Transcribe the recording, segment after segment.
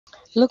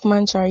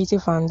Luckman Charity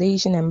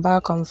Foundation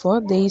embarked on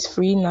 4 days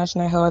free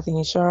national health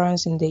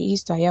insurance in the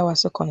East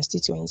Ayawaso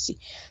Constituency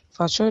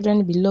for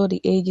children below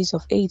the ages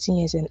of 18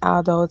 years and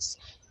adults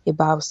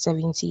above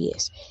 70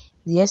 years.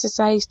 The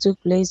exercise took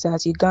place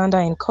at Uganda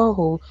in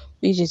Koho,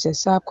 which is a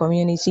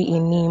sub-community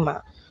in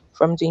Nima,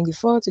 from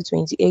 24 to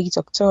 28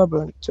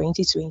 October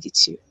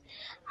 2022.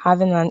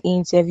 Having an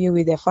interview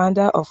with the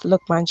founder of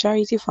Luckman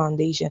Charity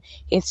Foundation,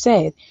 it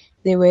said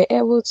they were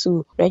able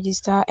to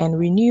register and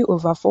renew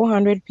over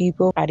 400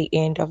 people at the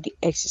end of the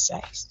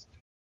exercise.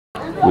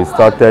 We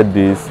started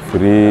this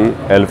free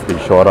health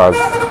insurance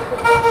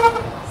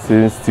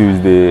since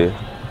Tuesday.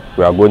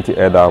 We are going to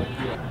end up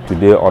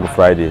today on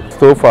Friday.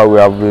 So far we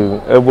have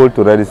been able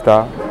to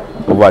register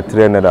over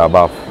 300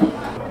 above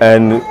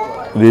and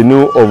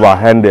renew over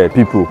 100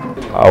 people.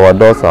 Our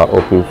doors are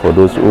open for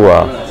those who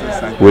are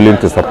willing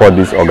to support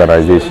this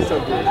organization.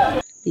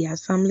 The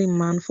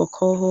assemblyman for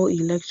Koho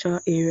electoral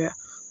area,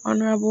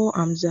 Honorable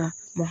Amza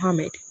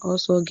Mohammed,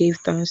 also gave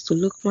thanks to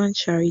Luckman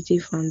Charity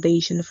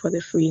Foundation for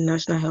the free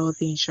national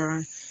health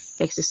insurance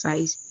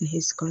exercise in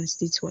his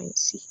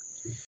constituency.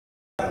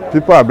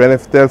 People are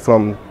benefited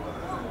from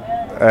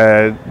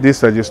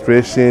this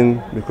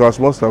registration because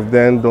most of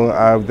them don't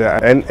have the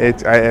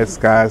NHIS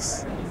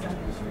cards,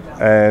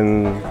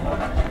 and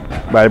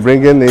by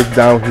bringing it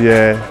down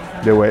here,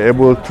 they were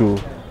able to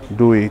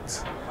do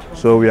it.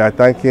 So we are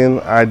thanking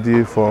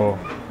Adi for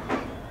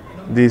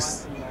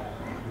this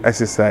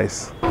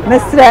exercise.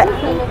 Mr.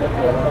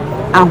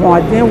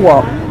 Ahwadin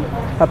wo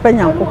papa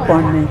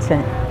nyankopon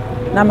nchen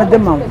na mede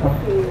manfo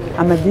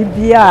amade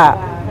bia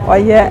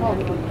oye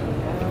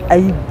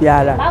ayi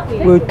biara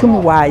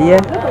wetum waye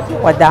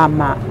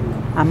wadama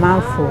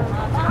amanfo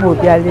mo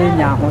biara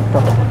nya hoto.